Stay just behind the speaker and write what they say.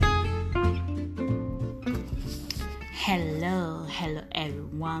Hello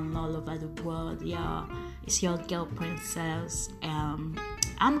everyone all over the world. Yeah, it's your girl Princess.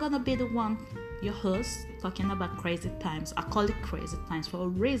 I'm gonna be the one, your host, talking about crazy times. I call it crazy times for a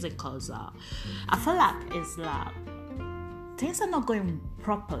reason, cause I feel like it's like things are not going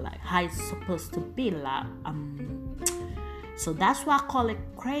proper like how it's supposed to be. So that's why I call it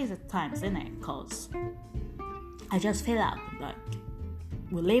crazy times, innit? Cause I just feel like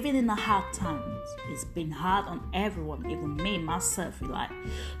we're living in a hard times. It's been hard on everyone, even me, myself,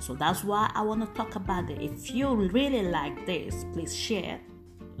 So that's why I want to talk about it. If you really like this, please share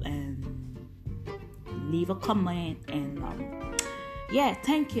and leave a comment. And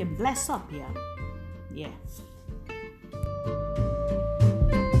thank you. Bless up, yeah.